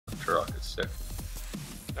Turok is sick.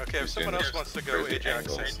 Okay, if someone else wants to go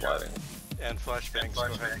Ajax sliding. and flashbangs, go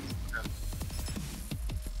ahead.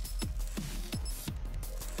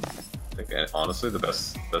 I think honestly the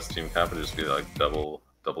best team cap would just be like double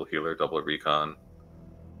healer, double recon.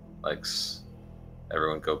 Like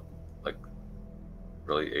everyone go like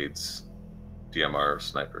really aids DMR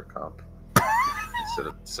sniper comp.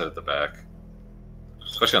 sit at the back.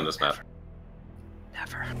 Especially on this map.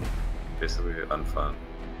 Never. Basically unfun.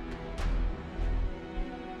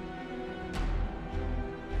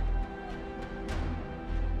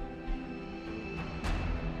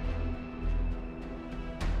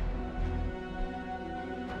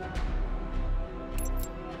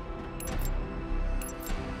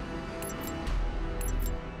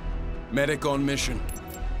 Medic on mission.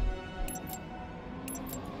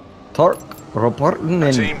 Torque reporting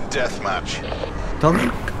in. Team Deathmatch.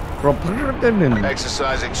 Torque reporting in.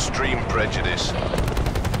 Exercise extreme prejudice.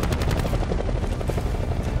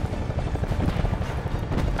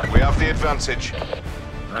 We have the advantage.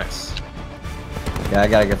 Nice. Yeah, I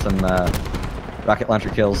gotta get some rocket launcher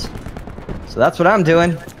kills. So that's what I'm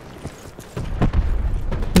doing.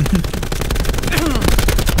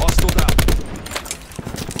 Hostile down.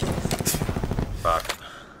 Fuck.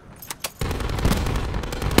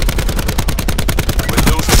 We're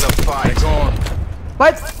losing the fight. They're gone.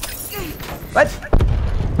 What? What?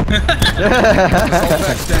 Back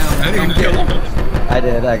down. I didn't kill him. I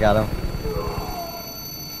did, I got him.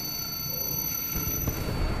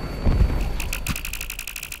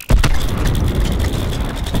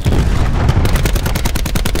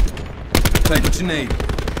 Take what you need.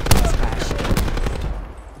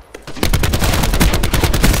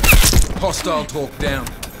 Hostile talk down.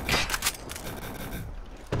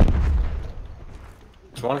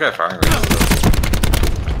 There's one guy firing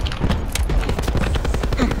right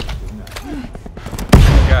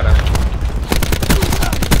Got him. I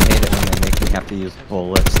hate it when they make me have to use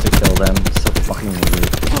bullets to kill them. It's so fucking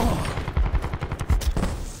weird.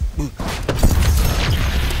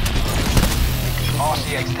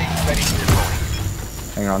 RCXD ready to deploy.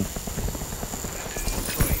 Hang on.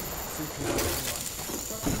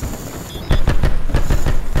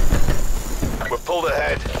 We're pulled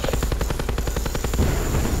ahead.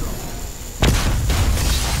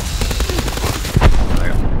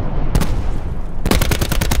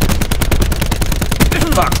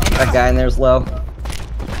 Fuck! That guy in there's low. We've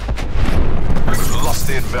lost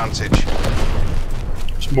the advantage.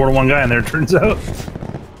 There's more than one guy in there, it turns out.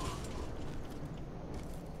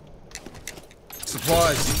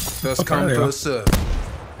 Supplies. First come, there you first serve.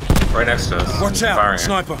 Right next to us. Watch out, Firing.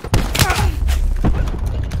 sniper.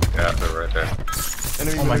 Yeah, they're right there.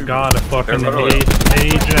 Enemy Oh my moving. god, I fucking They're literally-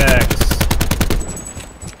 hate Ajax.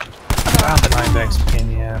 God, the 9x pain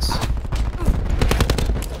in the ass.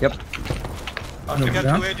 Yep. We got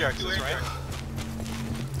two Ajaxes, right?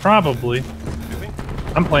 Probably. Do we?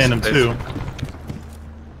 I'm playing them too.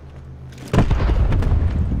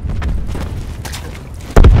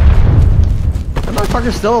 That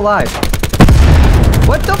motherfucker's still alive.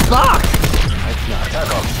 What the fuck?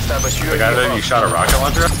 The guy that you shot a rocket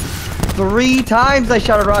launcher at? 3 times I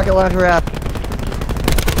shot a rocket launcher at.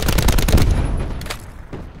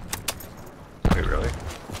 Wait, really?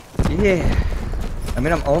 Yeah. I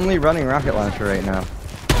mean, I'm only running rocket launcher right now.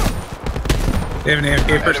 They have an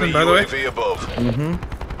AFK person, by the way? UAV above. Mm-hmm.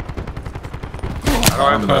 I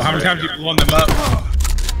don't have the best How many times radio. you blown them up?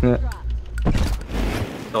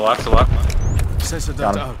 The left. Sensor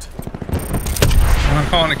Got duct him. out. I'm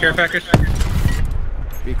calling a care package.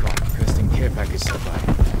 Recon. Requesting care package supply.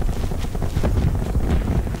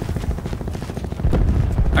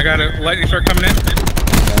 I got a lightning strike coming in.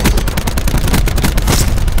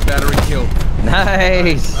 Battery killed.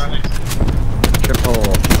 Nice. Triple.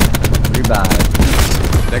 Revive.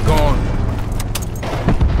 They're gone.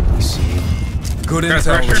 Good Got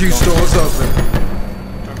intel. pressure. Q stores open.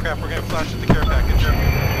 Oh crap, we're gonna flash at the care package.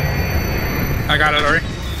 I got it already.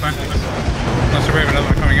 Fine. Unless we have another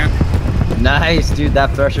one coming in. Nice, dude.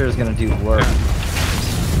 That thresher is gonna do work.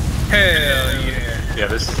 Hell yeah. Yeah,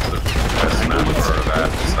 this is the best map for that.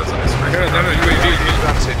 This has a nice Got range. another UAV.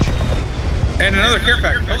 Advantage. And another care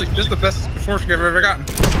package. Holy, this is the best force I've ever gotten.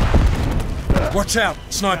 Watch out,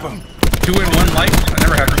 sniper. 2 in 1 life. I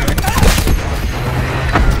never had to.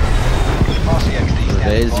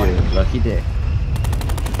 Today's your lucky day.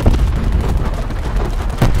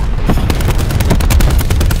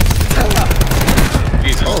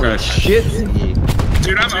 Jesus Holy Christ. shit, Ziggy.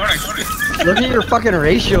 Dude, I'm owning. Look at your fucking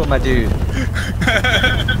ratio, my dude.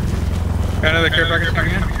 Got another care package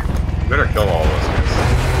coming in. You better kill all those guys.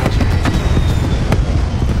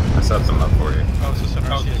 set them up for you. Oh, it's just an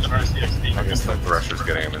RCXD. I guess the Thresher's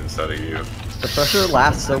getting him instead of you. The pressure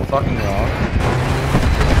lasts so fucking long.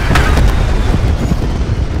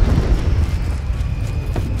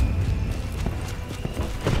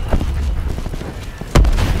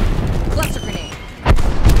 Cluster grenade.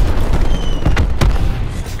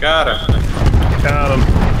 Got him. Got him.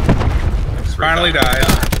 Thanks, Finally Recon. died.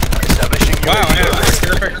 Establishing Wow, I had a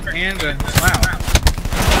UAV. perfect and wow.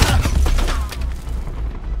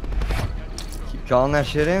 Keep calling that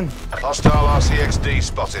shit in. Hostile RCXD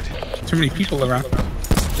spotted. Too many people around.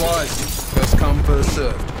 Supplies. First come, first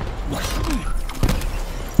served.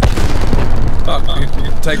 Fuck,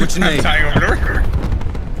 dude. Take what you I'm need. tying over to her.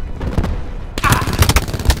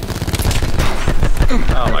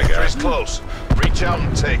 Oh my god. It's close. Reach out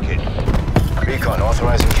and take it. Recon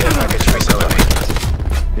authorizing care package facility.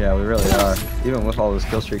 Yeah, we really are. Even with all those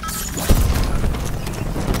kill streaks.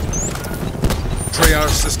 Triage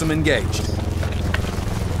system engaged.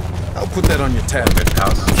 I'll put that on your tab.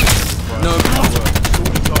 House. No problem.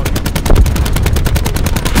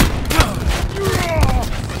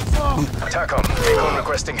 TACOM. Recon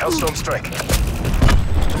requesting Hellstorm strike.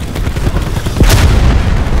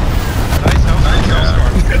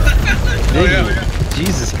 Dude,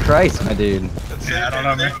 Jesus Christ, my dude. Yeah, I don't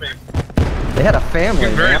know, man. They had a family,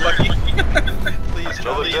 You're very man. lucky. Please,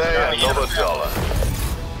 Another day, another dollar.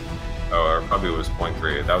 Oh, our probably was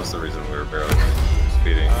 0.3. That was the reason we were barely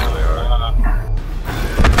speeding really hard.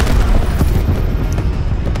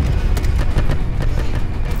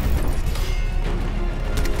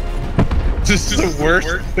 This is the worst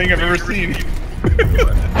thing I've ever seen.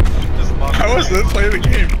 How was this play of the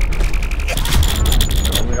game?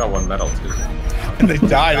 I only got one medal too. And they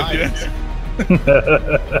died at the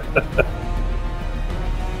end.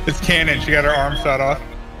 It's Cannon, she got her arm shot off.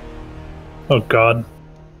 Oh god.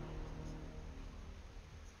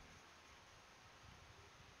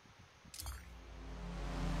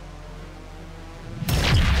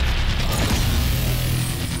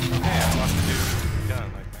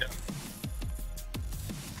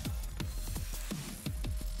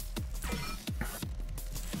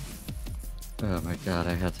 Oh my god,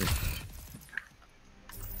 I had to.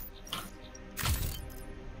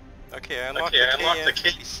 Okay, I unlocked the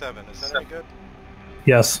KN-57. Is that any good?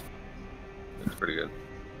 Yes. It's pretty good.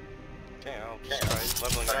 Okay, I'll just try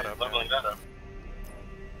leveling that up.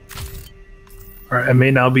 Alright, I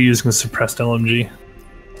may now be using a suppressed LMG.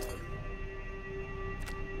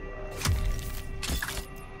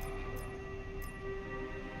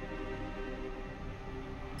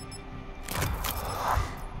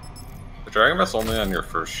 The Dragon Breath's only on your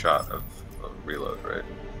first shot of reload, right?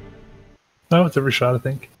 No, it's every shot, I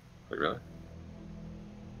think. Like, really?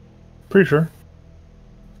 Pretty sure.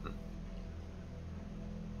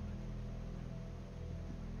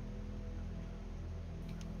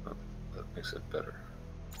 Oh, that makes it better.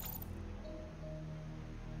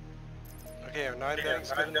 Okay, I have 9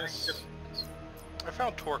 bags. I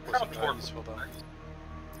found torque wasn't that useful though.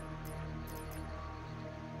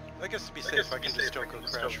 I guess to be safe, I can just still go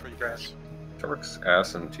crash for you guys. That works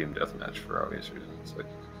ass in Team Deathmatch for obvious reasons. Like,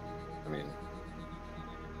 I mean,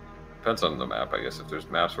 depends on the map, I guess. If there's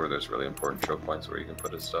maps where there's really important choke points where you can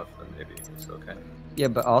put his stuff, then maybe it's okay. Yeah,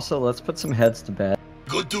 but also let's put some heads to bed.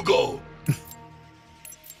 Good to go. Is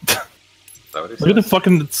that what he Look at the said?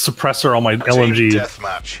 fucking suppressor on my Team LMG.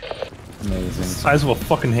 Deathmatch. Amazing. Size of a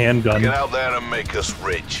fucking handgun. Get out there and make us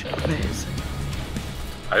rich. Amazing.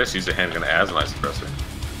 I just used a handgun as my suppressor.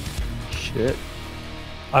 Shit.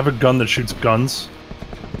 I have a gun that shoots guns.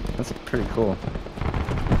 That's pretty cool.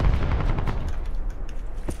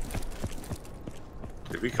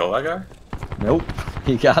 Did we kill that guy? Nope.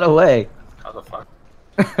 He got away. How the fuck?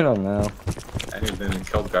 I don't know. And he didn't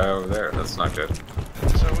kill the guy over there. That's not good.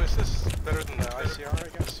 So is this better than the ICR, I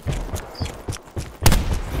guess?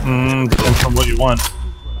 Depends on what you want.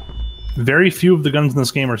 Very few of the guns in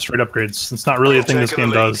this game are straight upgrades. It's not really a thing this game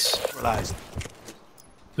does.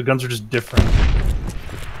 The guns are just different.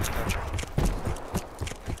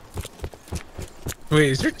 Wait,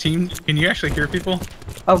 is your team? Can you actually hear people?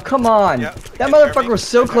 Oh, come on! Yeah, That can you hear motherfucker me? was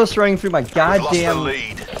so close to running through my We've lost the goddamn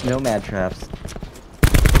lead. nomad traps.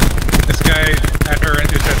 This guy at her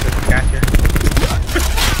intercepted cat here.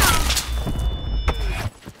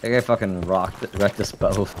 That guy fucking wrecked us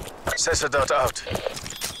both. Sensor dot out.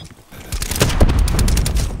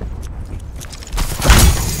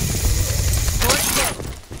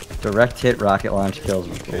 Direct hit rocket launch kills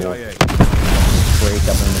were cool. Break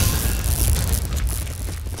up in the...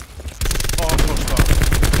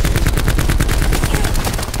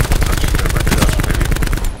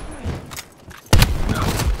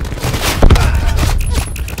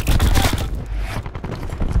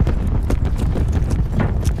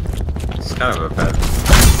 kind of a bad.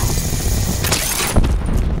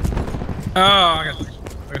 Oh, I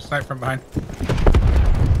got sniped from behind.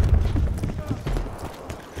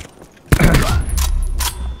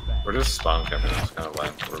 We're just spawn camping. It's kind of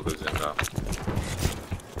lame. We're losing though.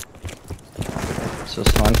 So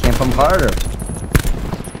spawn camp them harder.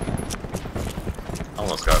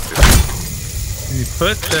 Almost got to. You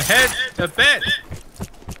put the head to bed.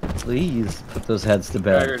 Please put those heads to You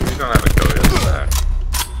bed. don't have a kill yet.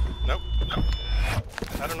 Nope.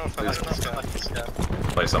 I don't know if I like this guy.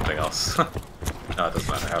 Play something else. No, it doesn't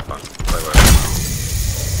matter. Have fun. Play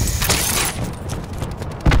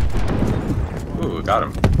whatever. Ooh, got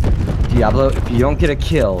him. Diablo, if you don't get a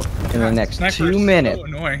kill in the next Sniper's 2 minutes. So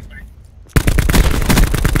annoying.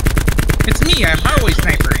 It's me, I'm always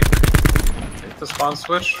sniper. Hit the spawn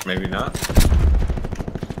switch? Maybe not.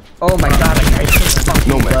 Oh my god, I got so fucking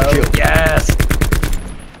No man low. killed. Yes!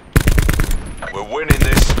 We're winning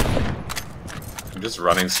this. I'm just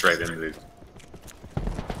running straight into the.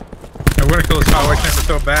 I wanna kill this hallway sniper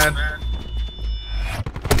so bad.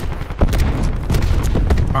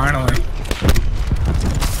 Finally.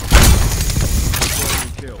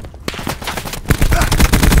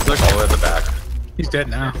 He's like all the way at the back. He's dead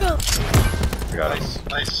now. I got him.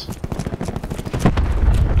 Nice.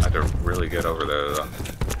 I had to really get over there though.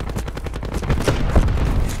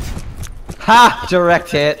 Ha! Direct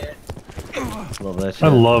hit. Love that shit. I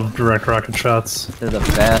love direct rocket shots. They're the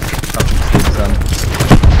best fucking skins on.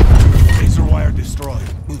 Laser wire destroyed.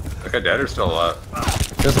 Okay, dead or still alive?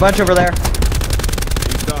 There's a bunch over there.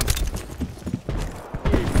 He's done.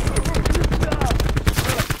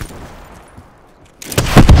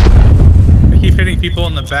 I keep hitting people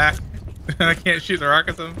in the back. I can't shoot the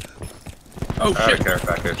rockets at them. Oh Alright, shit. care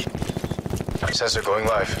package. Sensor going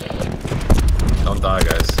live. Don't die,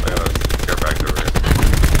 guys. I gotta care package over here.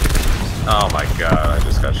 Oh my god, I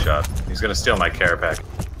just got shot. He's gonna steal my care pack.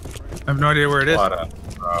 I have no idea where it is. What a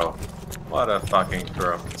throw. What a fucking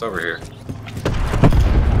throw. It's over here.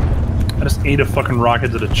 I just ate a fucking rocket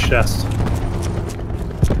to the chest.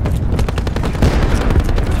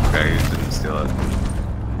 Okay, he didn't steal it.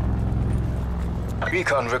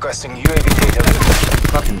 Recon requesting UAV data.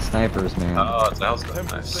 Fucking snipers, man. Oh, it's a house gun.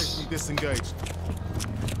 Nice. Disengaged.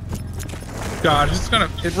 God,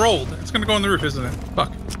 it rolled. It's gonna go on the roof, isn't it?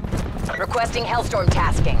 Fuck. Requesting Hellstorm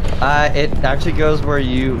tasking. It actually goes where it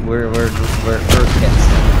first hits.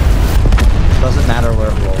 Doesn't matter where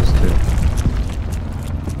it rolls to.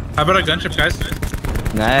 How about a gunship, guys?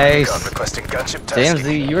 Nice. Recon requesting gunship Damn, tasking.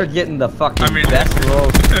 Z, you are getting the fucking I mean- best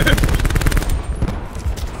rolls.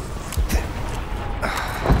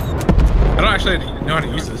 I don't actually know how to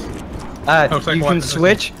use this. it's like You what? can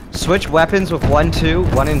switch weapons with 1, 2,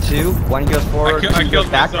 1 and 2. One goes forward, I two killed goes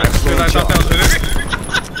back. myself because I thought that was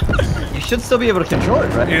it. You should still be able to control it,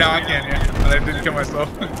 right? You know, I can, yeah. But I didn't kill myself.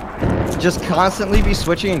 Just constantly be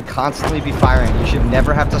switching and constantly be firing. You should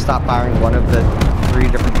never have to stop firing one of the 3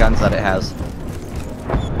 different guns that it has.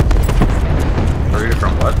 3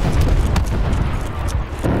 different what?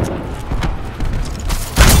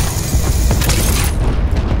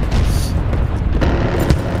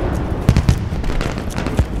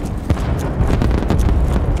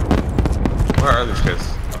 Where are these guys?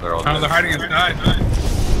 Oh, they're all Oh, they're dead. hiding inside.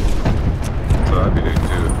 So I'd be doing too.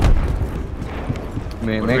 I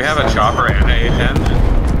mean, it Would we makes have a sense. chopper and an A10?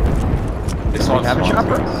 This We one's have a small.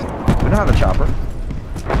 chopper. We don't have a chopper.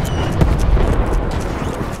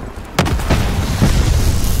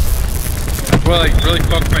 Well, I really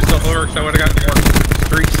fucked myself over because I would have gotten more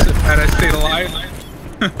streaks had I stayed alive.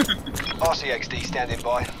 RCXD standing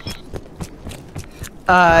by.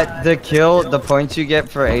 The points you get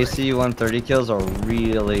for AC 130 kills are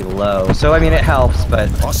really low. So I mean, it helps, but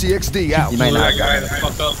RCXD out. you might not. That guy that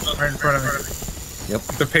fucked up right in front of me. Yep.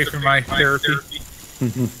 To pay for my therapy.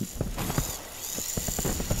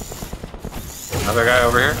 Another guy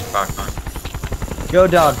over here? Fuck. Go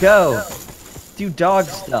dog, go. Do dog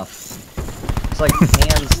stuff. It's like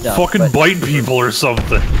hand stuff. Fucking but bite people or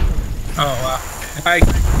something. Oh, wow. I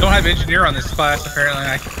don't have engineer on this class, apparently.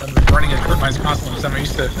 I'm running at mines constantly, so I'm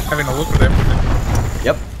used to having to look for them.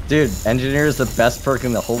 Yep, dude. Engineer is the best perk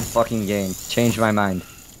in the whole fucking game. Changed my mind.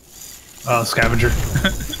 Scavenger.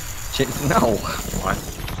 No, What?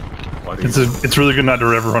 What do you It's really good not to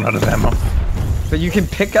ever run out of ammo. but you can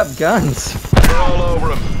pick up guns. We're all over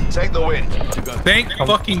him. Take the win. Thank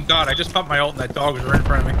fucking God, I just popped my ult and that dog was right in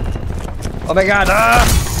front of me. Oh my god! Ah!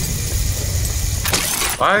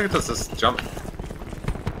 Why does this jump?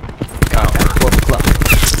 At 12 o'clock.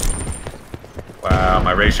 Wow,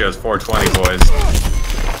 my ratio is 420, boys.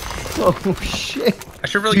 Oh shit! I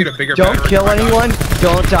should really get a bigger Don't battery kill in my gun. anyone.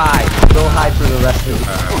 Don't die. Go hide for the rest of the.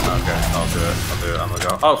 Okay, I'll do it. I'm gonna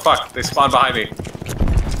go. Oh fuck! They spawned behind me.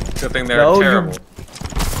 Good thing they're No, terrible.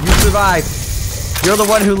 You survive. You're the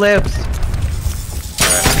one who lives.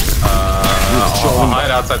 I'll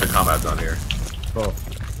hide outside the combat zone here. Oh.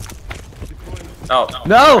 Oh.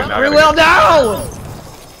 No! Okay, now I Free gotta will, get- no!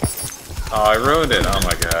 Oh, I ruined it. Oh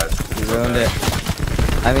my god. You ruined it.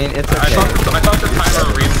 I mean, it's I okay.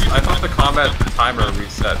 thought the combat timer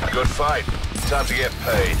reset. Good fight. Time to get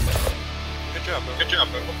paid. Good job, Boo. Good job,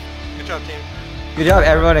 Boo. Good job, team. Good job,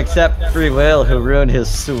 everyone except Free Will, who ruined his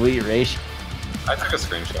sweet race. I took a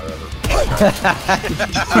screenshot of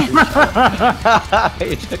it.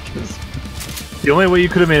 He took his... The only way you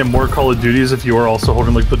could have made it more Call of Duty is if you were also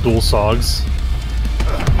holding like the dual SOGs.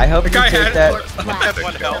 I hope you guy take had that. Had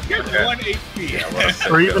 1 health. 1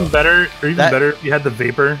 HP. Or even better, better if you had the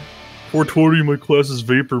Vapor. 420, my class is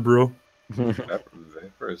Vapor, bro.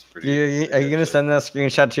 Vapor is pretty. Are you gonna send that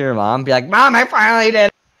screenshot to your mom? Be like, Mom, I finally did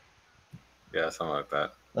it! Yeah, something like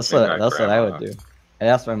that. That's Maybe what not I grandma. would do. I'd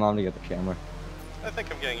ask my mom to get the camera. I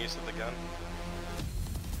think I'm getting used to the gun.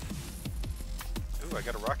 Ooh, I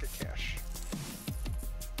got a rocket cache.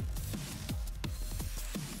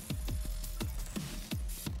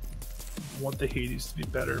 I want the Hades to be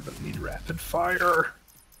better, but need rapid fire.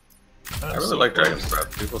 I really like Dragon's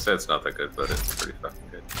Breath. People say it's not that good, but it's pretty fucking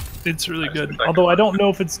good. It's really I good. expect Although it. I don't know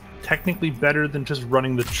if it's technically better than just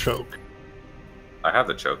running the choke. I have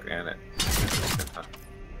the choke and it.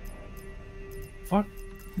 Fuck.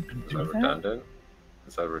 You can Is do that that? redundant?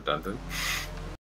 Is that redundant?